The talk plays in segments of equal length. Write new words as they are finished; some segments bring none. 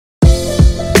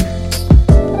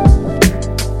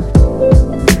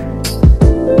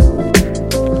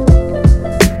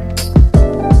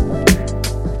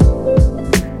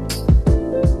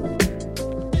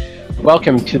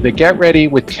Welcome to the Get Ready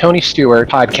with Tony Stewart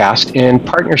podcast in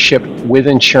partnership with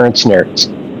Insurance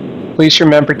Nerds. Please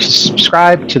remember to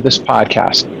subscribe to this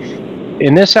podcast.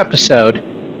 In this episode,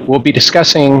 we'll be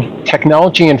discussing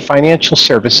technology and financial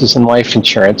services in life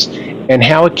insurance and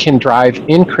how it can drive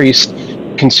increased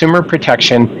consumer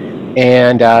protection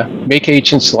and make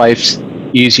agents' lives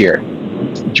easier.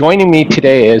 Joining me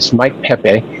today is Mike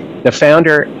Pepe, the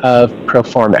founder of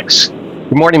Proformix.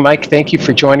 Good morning, Mike. Thank you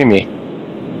for joining me.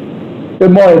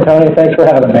 Good morning, Tony. Thanks for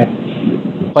having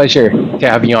me. Pleasure to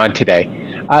have you on today.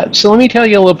 So let me tell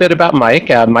you a little bit about Mike.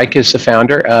 Mike is the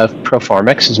founder of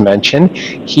Proformix, as mentioned.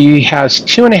 He has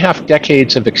 2.5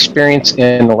 decades of experience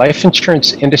in the life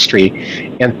insurance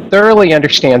industry and thoroughly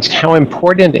understands how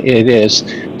important it is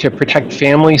to protect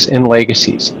families and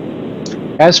legacies.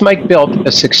 As Mike built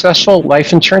a successful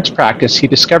life insurance practice, he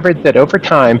discovered that over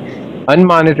time,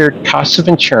 unmonitored costs of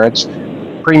insurance,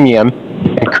 premium,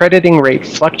 and crediting rate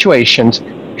fluctuations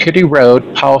could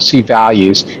erode policy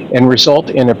values and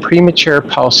result in a premature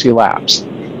policy lapse.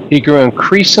 He grew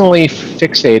increasingly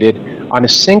fixated on a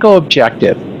single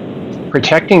objective,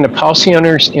 protecting the policy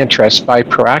owner's interests by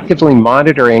proactively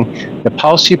monitoring the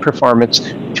policy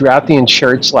performance throughout the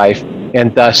insured's life,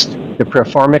 and thus the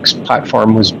Proformix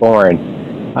platform was born.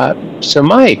 So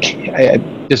Mike,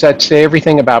 does that say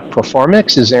everything about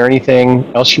Proformix? Is there anything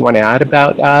else you want to add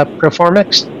about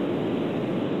Proformix?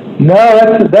 No,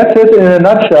 that's it in a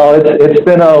nutshell. It's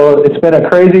been a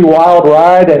crazy, wild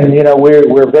ride, and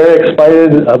we're very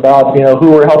excited about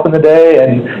who we're helping today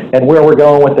and where we're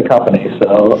going with the company.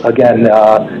 So again,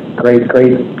 great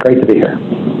to be here.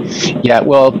 Yeah,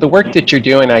 well, the work that you're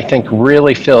doing, I think,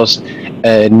 really fills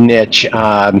a niche.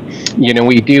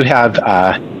 We do have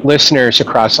listeners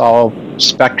across all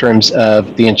spectrums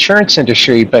of the insurance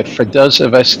industry, but for those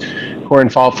of us who are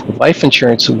involved with life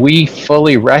insurance, we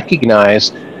fully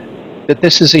recognize that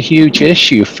this is a huge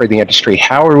issue for the industry.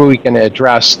 How are we going to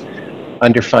address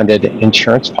underfunded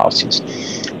insurance policies?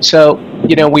 So,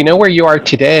 we know where you are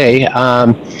today.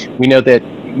 We know that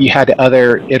you had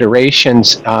other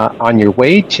iterations on your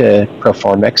way to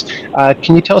Proformix.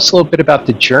 Can you tell us a little bit about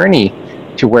the journey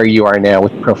to where you are now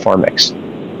with Proformix?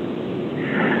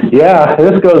 Yeah,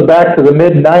 this goes back to the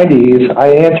mid-'90s. I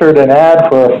answered an ad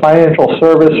for a financial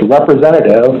service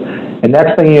representative, and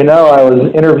next thing you know, I was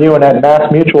interviewing at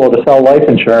Mass Mutual to sell life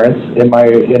insurance in my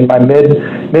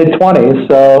mid-20s.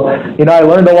 So, I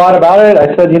learned a lot about it.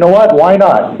 I said, you know what, why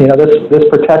not? This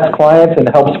protects clients and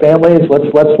helps families.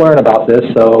 Let's learn about this.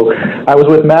 So I was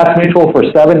with Mass Mutual for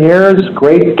 7 years,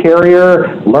 great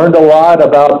carrier, learned a lot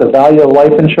about the value of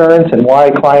life insurance and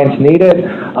why clients need it.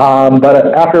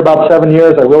 But after about 7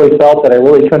 years, I really felt that I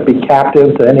really couldn't be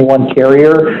captive to any one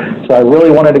carrier. So I really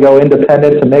wanted to go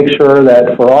independent to make sure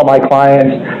that for all my clients,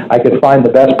 I could find the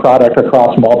best product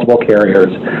across multiple carriers.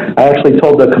 I actually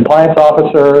told the compliance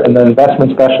officer and the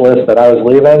investment specialist that I was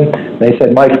leaving. They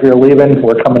said, Mike, if you're leaving,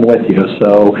 we're coming with you.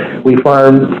 So we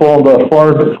formed a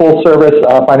full-service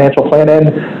financial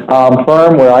planning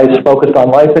firm where I focused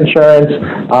on life insurance.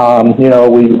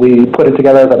 We put it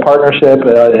together as a partnership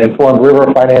and formed River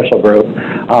Financial Group.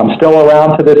 Still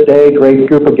around to this day, great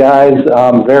group of guys,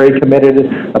 very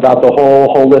committed about the whole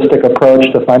holistic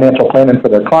approach to financial planning for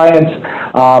their clients.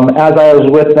 As I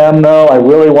was with them, though, I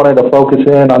really wanted to focus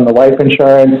in on the life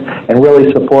insurance and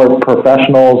really support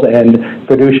professionals and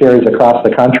fiduciaries across the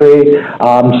country.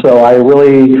 So I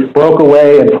really broke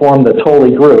away and formed the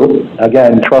Tolly Group.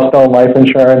 Again, trust-owned life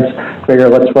insurance.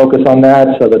 Figured let's focus on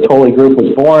that. So the Tolly Group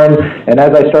was born. And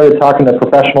as I started talking to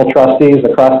professional trustees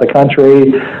across the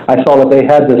country, I saw that they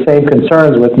had the same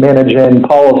concerns with managing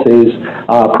policies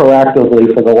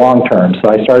proactively for the long term.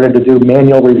 So I started to do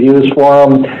manual reviews for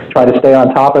them, try to stay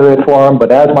on top of it for them.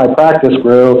 But as my practice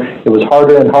grew, it was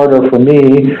harder and harder for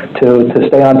me to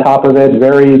stay on top of it.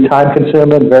 Very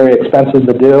time-consuming, very expensive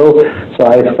to do. So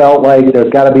I felt like there's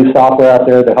got to be software out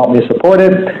there to help me support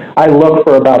it. I looked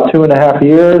for about 2.5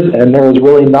 years, and there was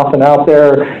really nothing out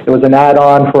there. It was an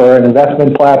add-on for an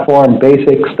investment platform,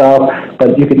 basic stuff,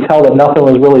 but you could tell that nothing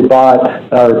was really bought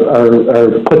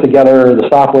or put together. The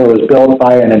software was built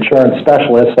by an insurance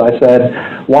specialist. So I said,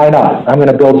 why not? I'm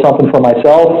going to build something for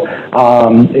myself.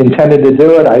 Intended to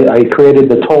do it. I created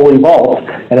the Tolly Vault,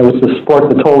 and it was to support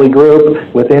the Tolly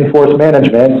Group with in-force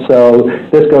management. So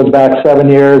this goes back 7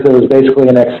 years. It was basically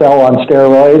an Excel on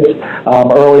steroids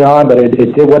early on, but it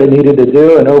did what it needed to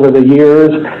do. And over the years,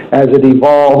 as it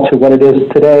evolved to what it is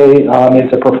today,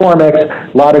 it's a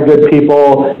Proformix. A lot of good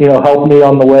people, helped me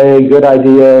on the way, good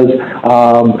ideas.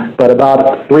 But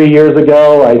about 3 years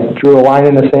ago, I drew a line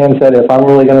in the sand and said, if I'm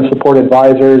really going to support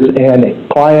advisors and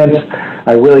clients,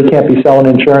 I really can't be selling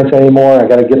insurance anymore. I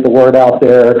got to get the word out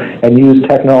there and use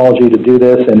technology to do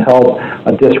this and help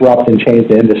disrupt and change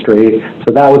the industry.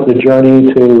 So that was the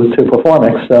journey to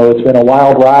Performix. So it's been a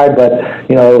wild ride, but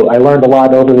I learned a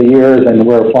lot over the years, and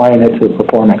we're applying it to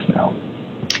Performix now.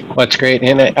 Well, that's great.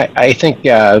 And I think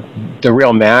the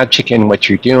real magic in what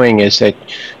you're doing is that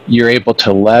you're able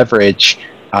to leverage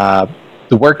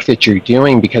the work that you're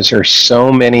doing, because there's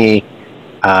so many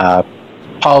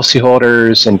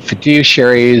policyholders and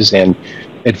fiduciaries and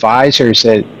advisors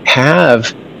that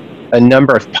have a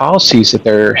number of policies that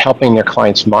they're helping their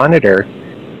clients monitor,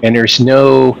 and there's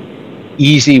no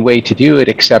easy way to do it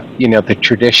except the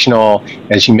traditional,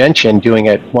 as you mentioned, doing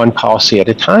it one policy at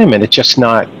a time, and it's just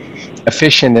not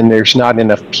efficient, and there's not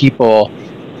enough people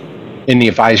in the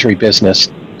advisory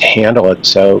business to handle it.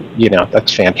 So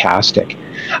that's fantastic.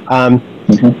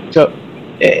 So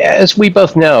as we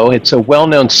both know, it's a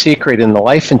well-known secret in the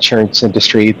life insurance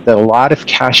industry that a lot of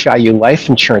cash value life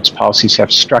insurance policies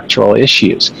have structural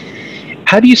issues.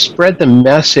 How do you spread the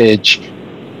message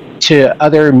to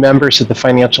other members of the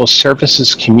financial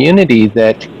services community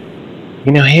that,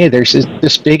 hey, there's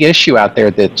this big issue out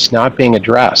there that's not being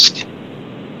addressed?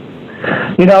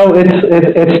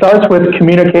 It starts with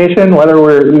communication, whether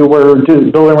we're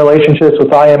building relationships with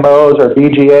IMOs or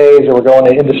BGAs, or we're going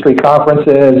to industry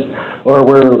conferences, or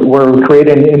we're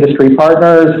creating industry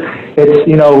partners. It's,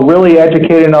 really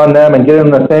educating on them and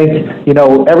getting them to think,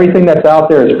 everything that's out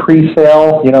there is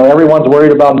pre-sale. Everyone's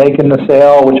worried about making the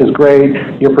sale, which is great.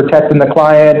 You're protecting the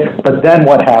client. But then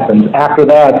what happens? After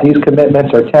that, these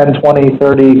commitments are 10, 20,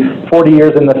 30, 40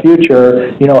 years in the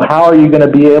future. How are you going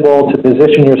to be able to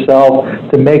position yourself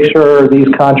to make sure these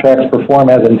contracts perform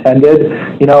as intended?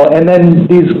 And then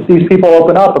these people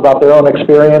open up about their own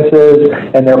experiences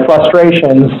and their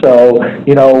frustrations. So,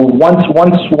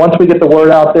 once we get the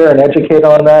word out there and educate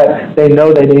on that, they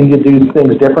know they need to do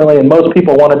things differently. And most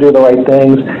people want to do the right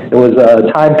things. It was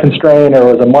a time constraint, or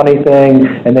it was a money thing,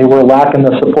 and they were lacking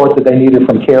the support that they needed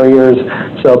from carriers.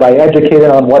 So by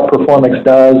educating on what Performix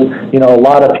does, a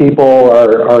lot of people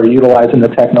are utilizing the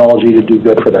technology to do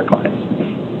good for their clients.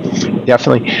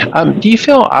 Definitely. Do you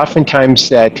feel oftentimes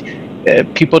that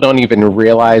people don't even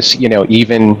realize,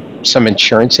 even some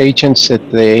insurance agents,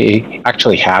 that they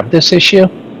actually have this issue?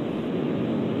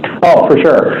 Oh, for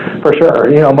sure.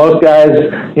 Most guys,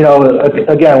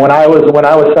 again, when I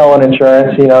was selling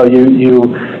insurance,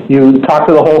 you talk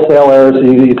to the wholesalers,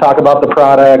 you talk about the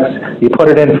products, you put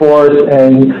it in force,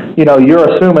 and you're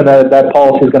assuming that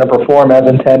policy is going to perform as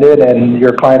intended, and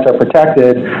your clients are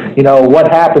protected. What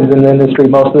happens in the industry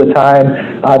most of the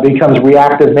time becomes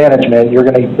reactive management.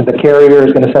 The carrier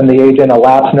is going to send the agent a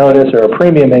lapse notice or a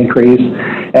premium increase,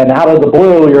 and out of the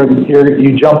blue,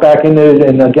 you jump back into it,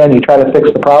 and again, you try to fix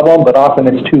the problem, but often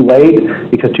it's too late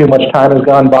because too much time has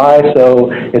gone by, so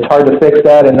it's hard to fix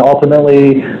that, and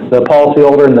ultimately the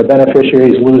policyholder and the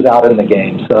beneficiaries lose out in the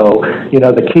game. So,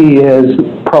 the key is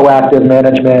proactive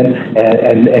management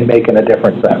and making a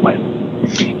difference that way.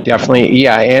 Definitely,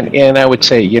 yeah, and I would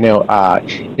say,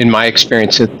 in my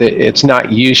experience, it's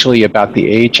not usually about the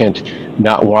agent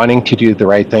not wanting to do the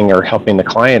right thing or helping the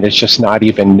client. It's just not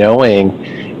even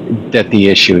knowing that the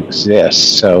issue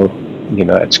exists. So,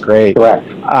 that's great. Correct.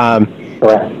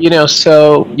 Correct.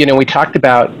 So, we talked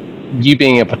about you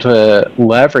being able to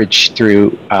leverage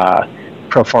through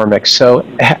Performix. So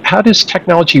how does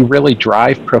technology really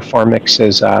drive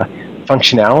Performix's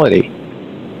functionality?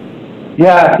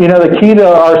 Yeah, the key to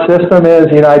our system is,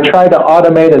 I tried to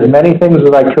automate as many things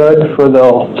as I could for the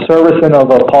servicing of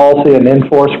a policy and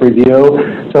in-force review.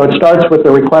 So it starts with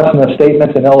the requesting of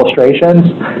statements and illustrations.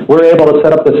 We're able to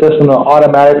set up the system to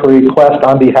automatically request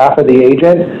on behalf of the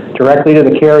agent directly to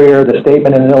the carrier the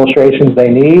statement and illustrations they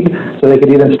need, so they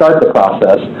could even start the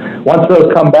process. Once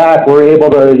those come back, we're able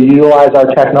to utilize our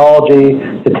technology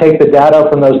to take the data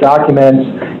from those documents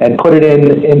and put it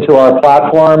into our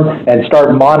platform and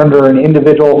start monitoring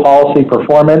individual policy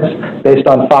performance based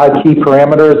on 5 key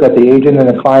parameters that the agent and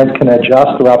the clients can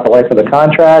adjust throughout the life of the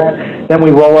contract. Then we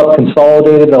roll up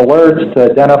consolidated alerts to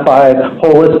identify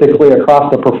holistically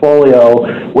across the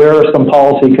portfolio where are some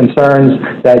policy concerns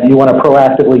that you want to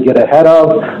proactively get ahead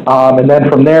of. And then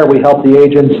from there, we help the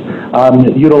agents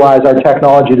utilize our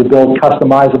technology to build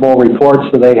customizable reports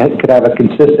so they could have a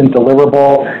consistent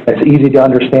deliverable that's easy to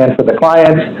understand for the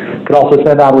clients. Could also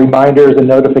send out reminders and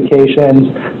notifications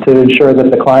to ensure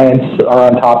that the clients are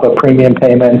on top of premium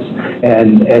payments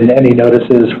and any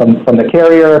notices from the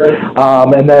carrier.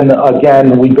 And then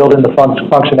again, we build in the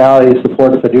functionality to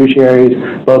support fiduciaries,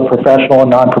 both professional and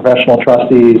non-professional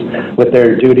trustees, with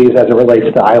their duties as it relates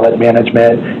to ILET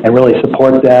management, and really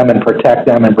support them and protect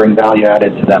them and bring value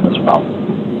added to them as well.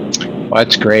 Well,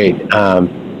 that's great.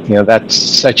 That's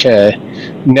such a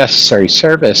necessary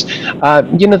service.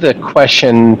 The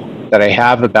question that I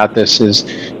have about this is,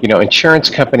 insurance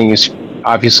companies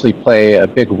obviously play a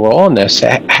big role in this.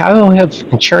 How have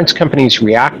insurance companies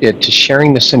reacted to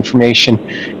sharing this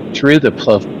information through the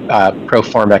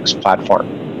Proformex platform?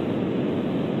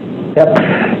 Yep.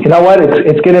 You know what?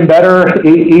 It's getting better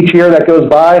each year that goes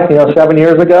by. 7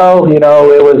 years ago,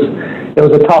 it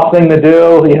was a tough thing to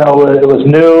do. It was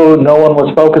new. No one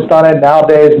was focused on it.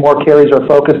 Nowadays, more carriers are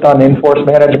focused on in-force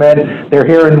management. They're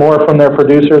hearing more from their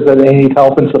producers that they need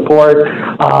help and support.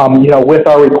 With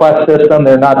our request system,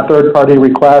 they're not third-party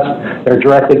requests. They're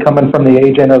directly coming from the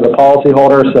agent or the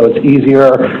policyholder, so it's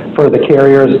easier for the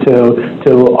carriers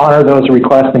to honor those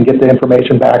requests and get the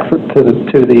information back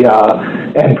to the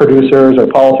end producers or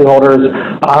policyholders.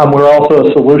 We're also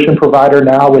a solution provider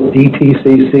now with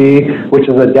DTCC, which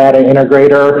is a data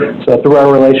integrator. So through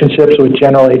our relationships with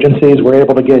general agencies, we're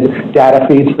able to get data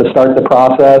feeds to start the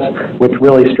process, which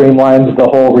really streamlines the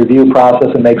whole review process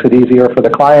and makes it easier for the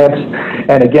clients.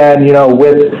 And again,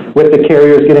 with the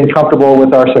carriers getting comfortable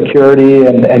with our security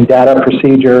and data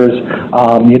procedures,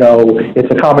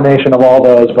 it's a combination of all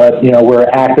those, but we're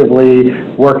actively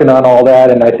working on all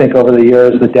that, and I think over the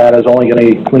years the data is only going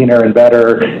to get cleaner and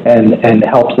better and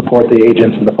help support the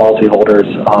agents and the policyholders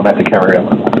at the carrier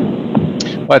level.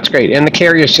 Well, that's great. And the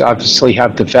carriers obviously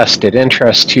have the vested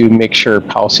interest to make sure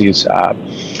policies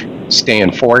stay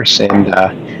in force and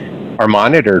are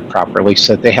monitored properly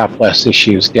so that they have less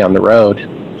issues down the road.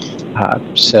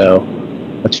 So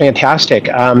that's fantastic.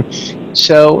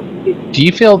 So do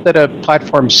you feel that a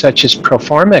platform such as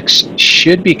Proformex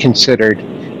should be considered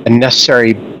a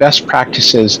necessary best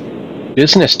practices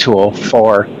business tool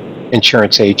for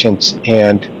insurance agents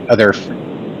and other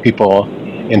people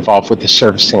involved with the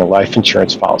servicing of life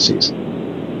insurance policies?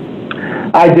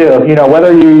 I do.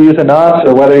 Whether you're using us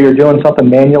or whether you're doing something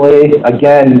manually,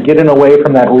 again, getting away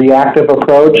from that reactive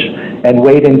approach and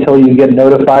wait until you get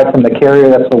notified from the carrier.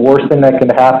 That's the worst thing that can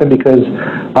happen because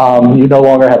you no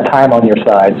longer have time on your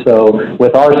side. So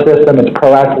with our system, it's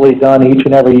proactively done each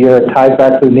and every year. It ties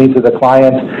back to the needs of the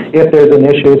client. If there's an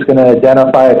issue, it's going to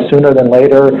identify it sooner than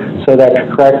later so that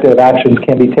corrective actions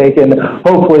can be taken.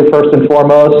 Hopefully, first and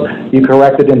foremost, you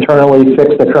correct it internally,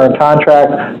 fix the current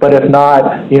contract. But if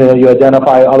not, you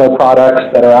identify other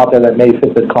products that are out there that may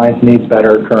fit the client's needs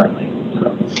better currently.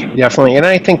 So. Definitely, and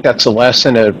I think that's a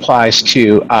lesson that applies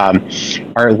to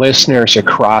our listeners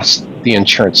across the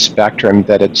insurance spectrum,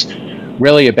 that it's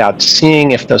really about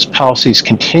seeing if those policies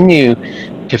continue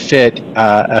to fit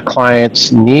a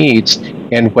client's needs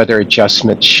and whether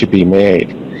adjustments should be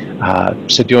made.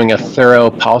 So doing a thorough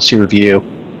policy review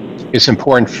is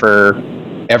important for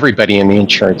everybody in the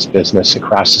insurance business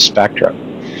across the spectrum.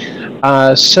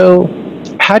 So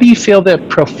how do you feel that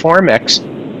Proformex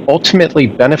ultimately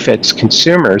benefits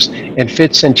consumers and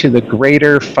fits into the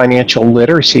greater financial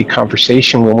literacy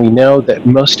conversation when we know that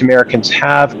most Americans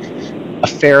have a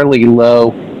fairly low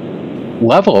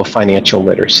level of financial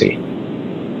literacy?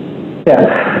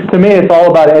 Yeah, to me, it's all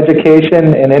about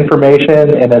education and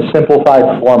information in a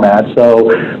simplified format. So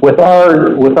with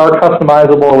our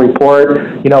customizable report,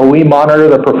 we monitor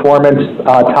the performance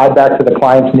tied back to the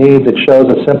client's needs. It shows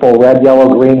a simple red, yellow,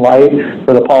 green light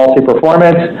for the policy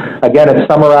performance. Again, it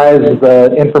summarizes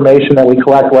the information that we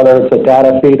collect, whether it's a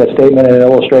data feed, a statement, and an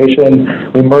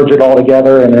illustration. We merge it all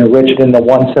together and enrich it into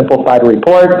one simplified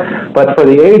report. But for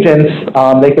the agents,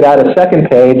 they could add a second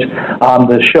page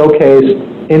to showcase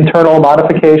internal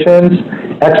modifications,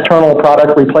 external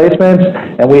product replacements,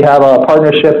 and we have a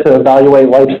partnership to evaluate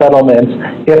life settlements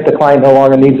if the client no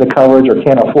longer needs the coverage or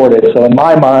can't afford it. So in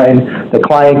my mind, the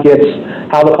client gets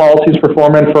how the policy is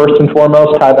performing first and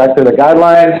foremost, tied back to the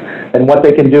guidelines, and what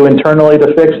they can do internally to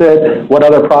fix it, what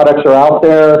other products are out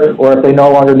there, or if they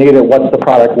no longer need it, what's the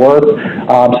product worth.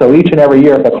 So each and every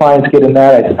year, if the client's getting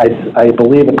that, I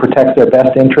believe it protects their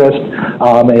best interest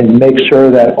and makes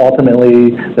sure that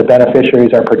ultimately the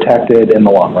beneficiaries are protected in the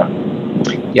long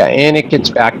run. Yeah, and it gets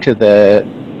back to the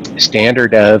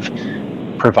standard of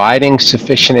providing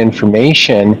sufficient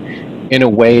information in a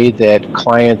way that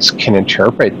clients can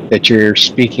interpret, that you're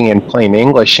speaking in plain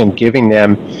English and giving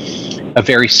them a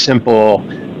very simple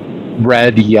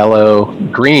red, yellow,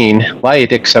 green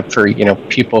light, except for,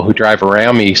 people who drive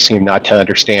around me seem not to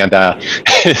understand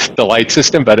the light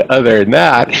system. But other than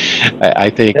that, I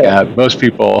think most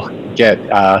people get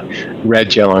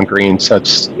red, yellow, and green. So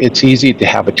it's easy to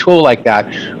have a tool like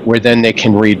that where then they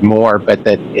can read more, but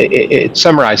that it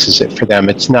summarizes it for them.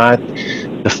 It's not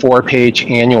the 4-page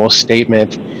annual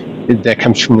statement that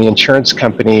comes from the insurance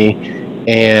company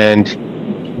and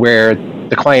where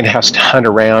the client has to hunt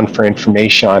around for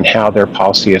information on how their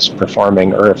policy is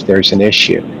performing or if there's an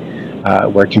issue,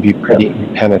 where it can be pretty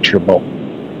impenetrable.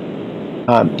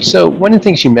 So one of the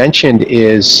things you mentioned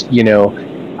is,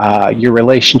 your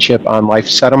relationship on life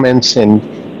settlements, and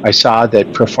I saw that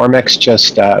Proformex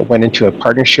just went into a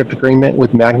partnership agreement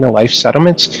with Magna Life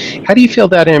Settlements. How do you feel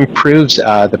that improves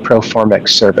the Proformex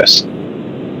service?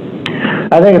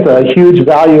 I think it's a huge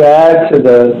value add to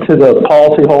the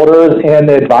policyholders and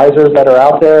the advisors that are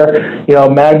out there.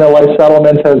 Magna Life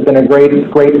Settlements has been a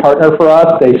great partner for us.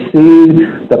 They see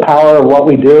the power of what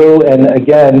we do, and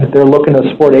again, they're looking to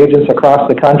support agents across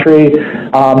the country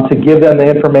to give them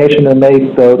the information to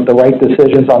make the right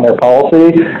decisions on their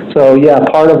policy. So yeah,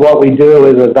 part of what we do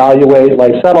is evaluate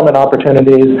life settlement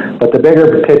opportunities, but the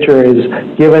bigger picture is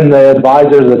giving the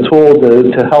advisors a tool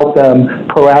to help them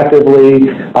proactively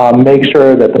make sure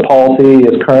that the policy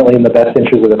is currently in the best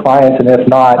interest of the clients, and if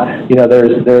not,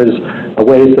 there's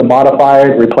ways to modify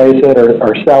it, replace it,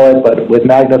 or sell it. But with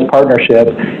Magna's partnership,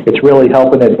 it's really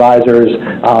helping advisors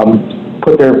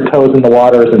put their toes in the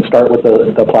waters and start with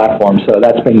the platform. So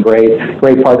that's been great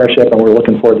partnership, and we're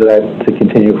looking forward to that to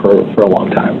continue for a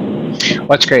long time.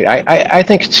 Well, that's great. I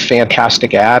think it's a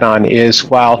fantastic add-on is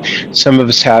while some of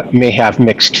us may have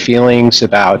mixed feelings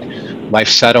about life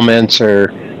settlements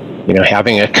or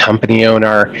having a company own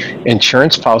our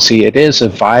insurance policy, it is a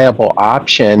viable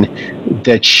option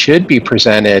that should be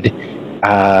presented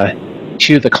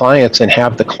to the clients and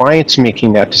have the clients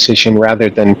making that decision rather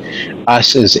than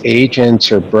us as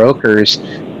agents or brokers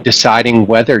deciding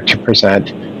whether to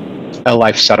present a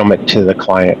life settlement to the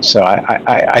client. So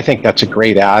I think that's a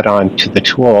great add-on to the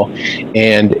tool,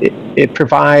 and it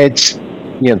provides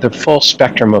the full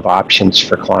spectrum of options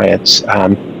for clients.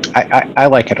 I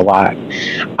like it a lot.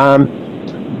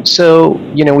 So,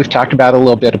 we've talked about a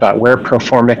little bit about where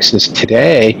Proformex is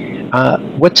today.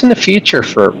 What's in the future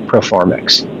for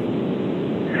Proformex?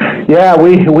 Yeah,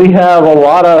 we have a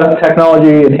lot of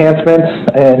technology enhancements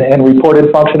and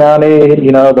reported functionality.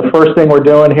 The first thing we're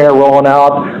doing here, rolling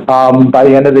out by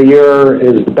the end of the year,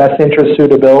 is the best interest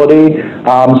suitability,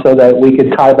 so that we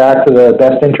could tie back to the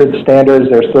best interest standards.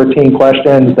 There's 13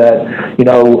 questions that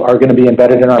are going to be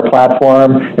embedded in our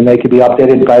platform, and they could be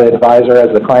updated by the advisor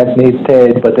as the client's needs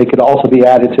dictate, but they could also be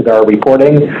added to our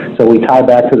reporting. So we tie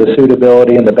back to the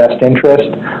suitability and the best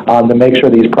interest to make sure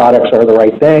these products are the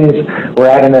right things. We're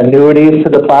adding annuities to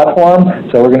the platform,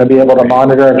 so we're going to be able to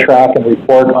monitor and track and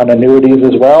report on annuities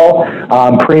as well.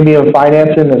 Premium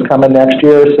financing is coming next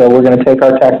year, so we're going to take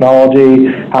our technology,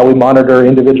 how we monitor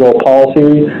individual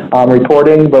policy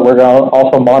reporting, but we're going to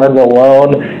also monitor the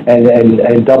loan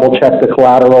and double check the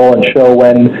collateral and show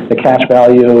when the cash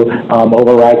value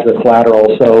overrides the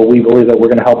collateral. So we believe that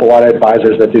we're going to help a lot of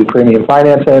advisors that do premium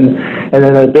financing. And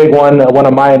then the big one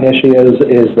of my initiatives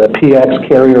is the PX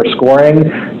carrier scoring.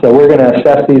 So we're going to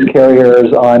assess these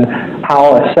carriers on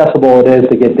how accessible it is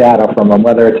to get data from them,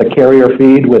 whether it's a carrier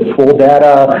feed with full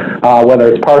data, whether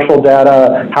it's partial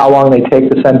data, how long they take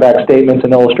to send back statements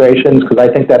and illustrations, because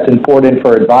I think that's important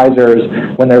for advisors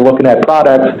when they're looking at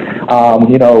products.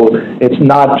 It's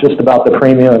not just about the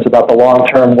premium, it's about the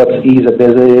long-term, what's ease of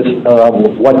business,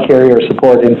 what carriers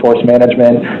support in-force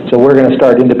management. So we're going to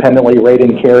start independently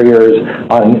rating carriers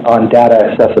on data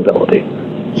accessibility.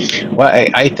 Well,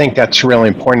 I think that's really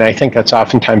important. I think that's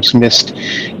oftentimes missed,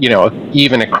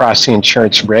 even across the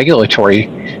insurance regulatory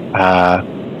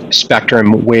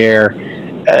spectrum, where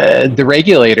the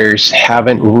regulators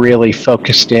haven't really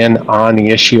focused in on the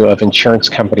issue of insurance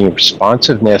company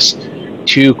responsiveness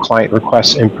to client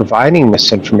requests and providing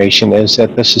this information, is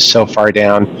that this is so far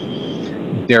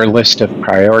down their list of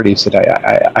priorities that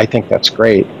I think that's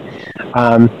great.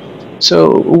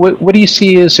 So what do you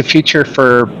see as the future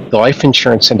for the life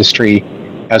insurance industry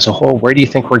as a whole? Where do you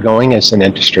think we're going as an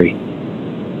industry?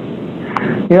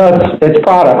 It's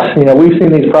products. We've seen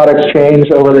these products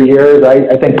change over the years.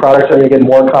 I think products are going to get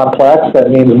more complex. That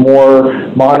means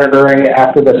more monitoring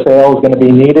after the sale is going to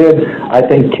be needed. I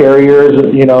think carriers,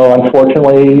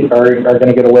 unfortunately, are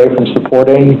going to get away from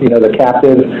supporting. The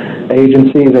captive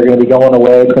agencies are going to be going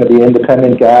away. It's going to be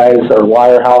independent guys or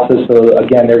wirehouses. So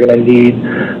again, they're going to need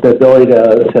the ability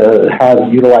to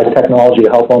utilize technology to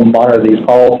help them monitor these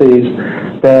policies.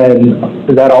 Then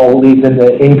that all leads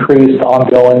into increased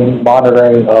ongoing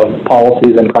monitoring of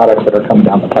policies and products that are coming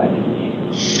down the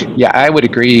pipe. Yeah, I would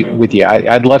agree with you.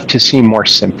 I'd love to see more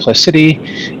simplicity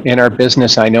in our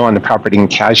business. I know on the property and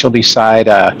casualty side,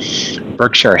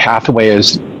 Berkshire Hathaway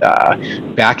is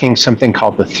backing something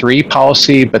called the 3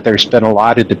 policy, but there's been a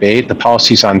lot of debate. The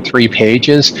policy's on 3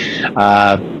 pages,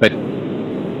 but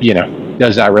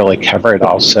does that really cover it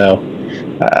all? So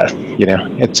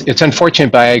It's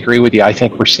unfortunate, but I agree with you. I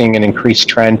think we're seeing an increased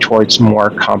trend towards more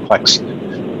complex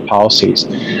policies.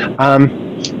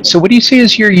 So what do you see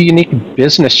as your unique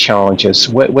business challenges?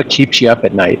 What keeps you up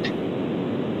at night?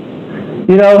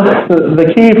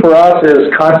 The key for us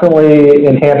is constantly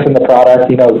enhancing the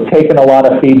product, taking a lot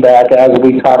of feedback as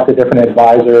we talk to different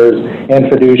advisors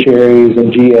and fiduciaries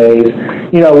and GAs.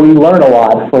 We learn a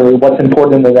lot for what's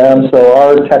important to them, so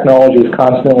our technology is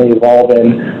constantly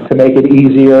evolving to make it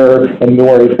easier and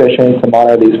more efficient to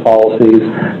monitor these policies.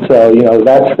 So,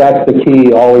 that's the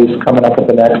key, always coming up with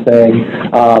the next thing.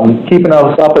 Keeping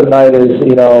us up at night is,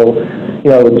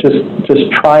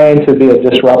 just trying to be a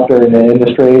disruptor in the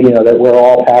industry, that we're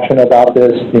all passionate about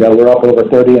this. We're up over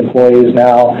 30 employees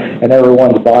now, and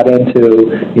everyone's bought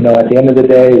into, at the end of the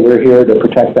day, we're here to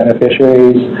protect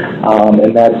beneficiaries,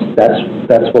 and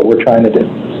that's what we're trying to do.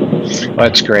 Well,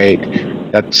 that's great.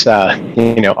 That's,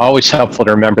 always helpful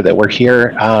to remember that we're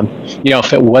here.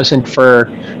 If it wasn't for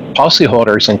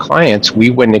policyholders and clients, we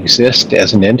wouldn't exist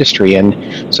as an industry,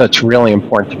 and so it's really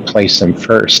important to place them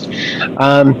first.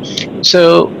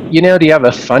 So, do you have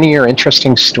a funny or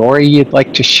interesting story you'd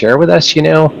like to share with us,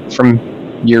 from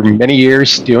your many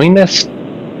years doing this?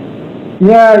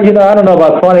 Yeah, I don't know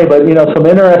about funny, but, some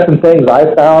interesting things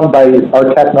I found by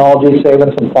our technology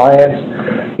saving some clients.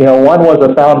 One was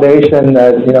a foundation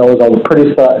that, was a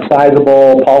pretty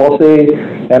sizable policy,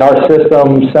 and our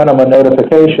system sent them a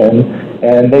notification,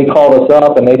 and they called us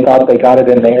up, and they thought they got it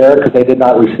in the air because they did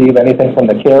not receive anything from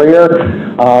the carrier.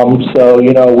 So,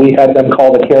 we had them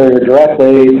call the carrier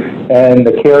directly, and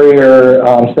the carrier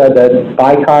said that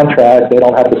by contract, they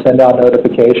don't have to send out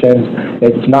notifications.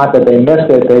 It's not that they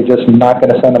missed it, they're just not going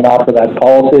to send them out for that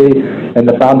policy, and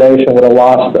the foundation would have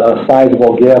lost a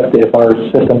sizable gift if our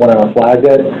system wouldn't have flagged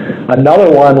it.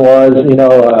 Another one was,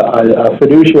 a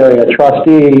fiduciary, a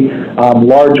trustee,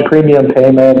 large premium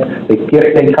payment. The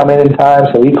gift didn't come in time,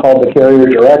 so he called the carrier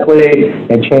directly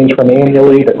and changed from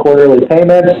annually to quarterly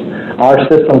payments. Our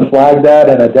system flagged that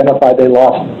and identified they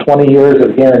lost 20 years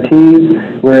of guarantees.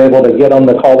 We were able to get them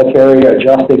to call the carrier,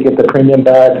 adjust it, get the premium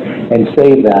back, and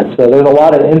save that. So there's a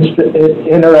lot of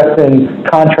interesting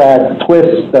contract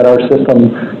twists that our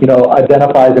system,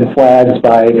 identifies and flags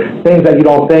by things that you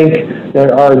don't think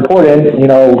that are important,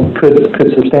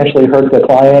 could substantially hurt the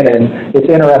client, and it's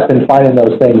interesting finding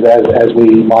those things as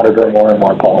we monitor more and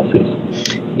more policies.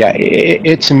 Yeah,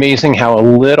 it's amazing how a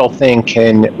little thing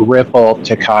can ripple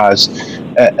to cause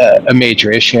a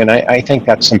major issue, and I think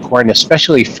that's important,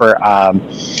 especially for,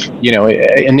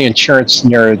 in the insurance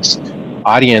nerds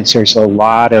audience. There's a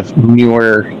lot of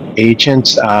newer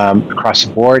agents across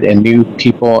the board and new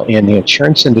people in the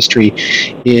insurance industry,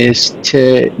 is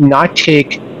to not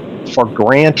take for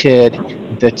granted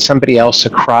that somebody else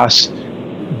across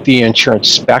the insurance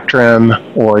spectrum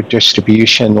or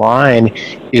distribution line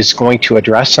is going to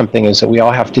address something, is that we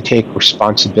all have to take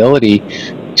responsibility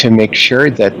to make sure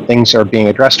that things are being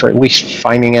addressed, or at least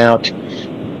finding out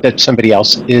that somebody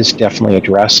else is definitely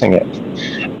addressing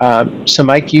it. So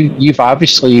Mike, you've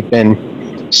obviously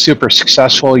been super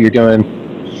successful. You're doing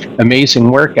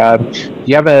amazing work. Do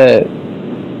you have a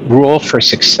rule for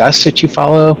success that you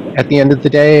follow at the end of the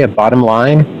day, a bottom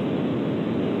line?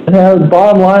 The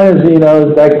bottom line is,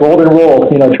 that golden rule,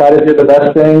 try to do the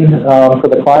best thing for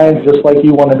the client, just like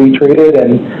you want to be treated,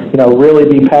 and, really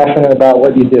be passionate about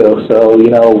what you do. So,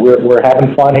 we're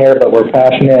having fun here, but we're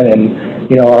passionate,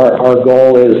 and, our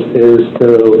goal is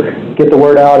to get the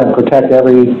word out and protect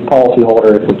every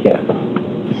policyholder if we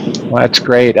can. Well, that's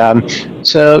great.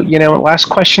 So, last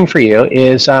question for you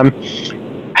is,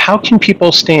 how can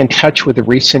people stay in touch with the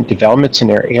recent developments in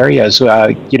their areas?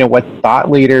 What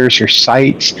thought leaders or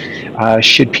sites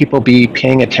should people be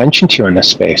paying attention to in this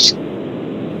space?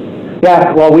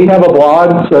 Yeah, well, we have a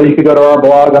blog, so you could go to our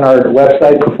blog on our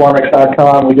website,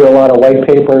 Performix.com. We do a lot of white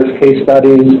papers, case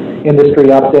studies, industry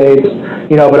updates,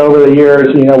 but over the years,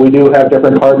 we do have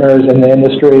different partners in the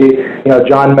industry.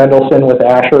 John Mendelson with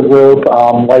Asher Group,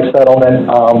 Life Settlement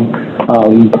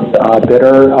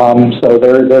Bidder. So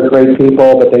they're great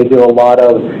people, but they do a lot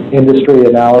of industry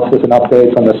analysis and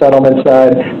updates on the settlement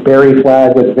side. Barry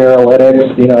Flagg with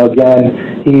Veralytics,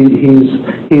 again,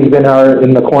 he's been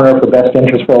in the corner for best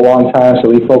interest for a long time,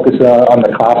 so we focus on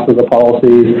the cost of the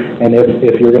policies and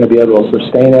if you're going to be able to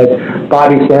sustain it.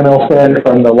 Bobby Samuelson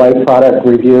from the Life Product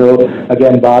Review.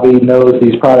 Again, Bobby knows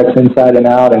these products inside and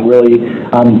out and really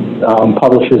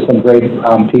publishes some great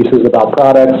pieces about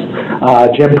products.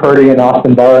 Jim Purdy and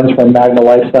Austin Barnes from Magna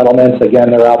Life Settlements.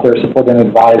 Again, they're out there supporting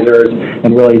advisors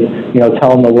and really,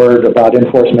 telling the word about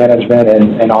in-force management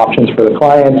and options for the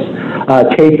clients.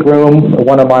 Kate Groom,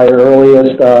 one of my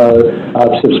earliest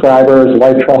subscribers,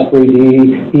 Life Trust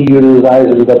 3D. He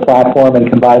utilizes the platform and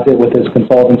combines it with his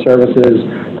consulting services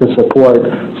to support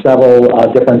several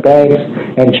different banks.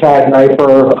 And Chad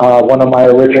Neifer, one of my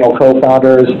original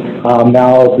co-founders,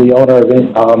 now is the owner of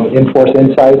Inforce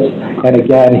Insights. And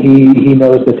again, he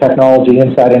knows the technology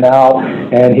inside and out,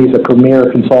 and he's a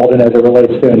premier consultant as it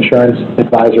relates to insurance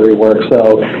advisory work.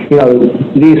 So,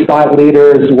 these thought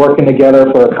leaders working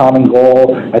together for a common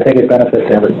goal, I think it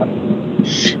benefits everyone.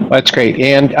 Well, that's great.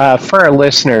 And for our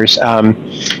listeners,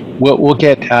 we'll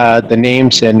get the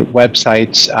names and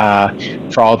websites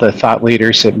for all the thought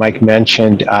leaders that Mike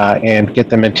mentioned and get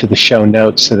them into the show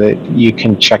notes so that you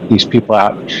can check these people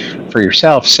out for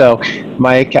yourself. So,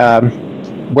 Mike,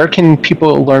 where can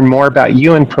people learn more about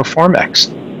you and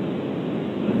Proformex?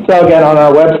 So again, on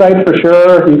our website for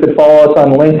sure. You could follow us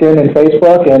on LinkedIn and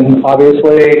Facebook, and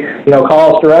obviously,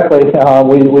 call us directly.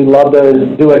 We love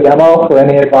to do a demo for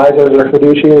any advisors or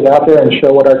fiduciaries out there and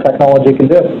show what our technology can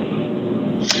do.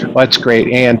 Well, that's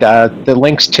great. And the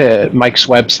links to Mike's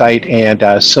website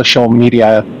and social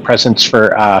media presence for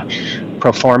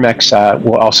Proformex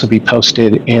will also be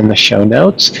posted in the show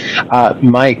notes.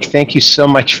 Mike, thank you so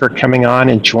much for coming on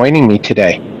and joining me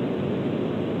today.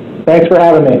 Thanks for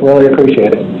having me. Really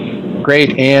appreciate it.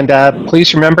 Great. And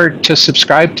please remember to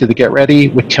subscribe to the Get Ready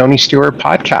with Tony Stewart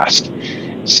podcast.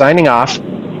 Signing off.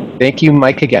 Thank you,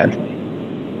 Mike,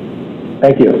 again.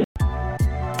 Thank you.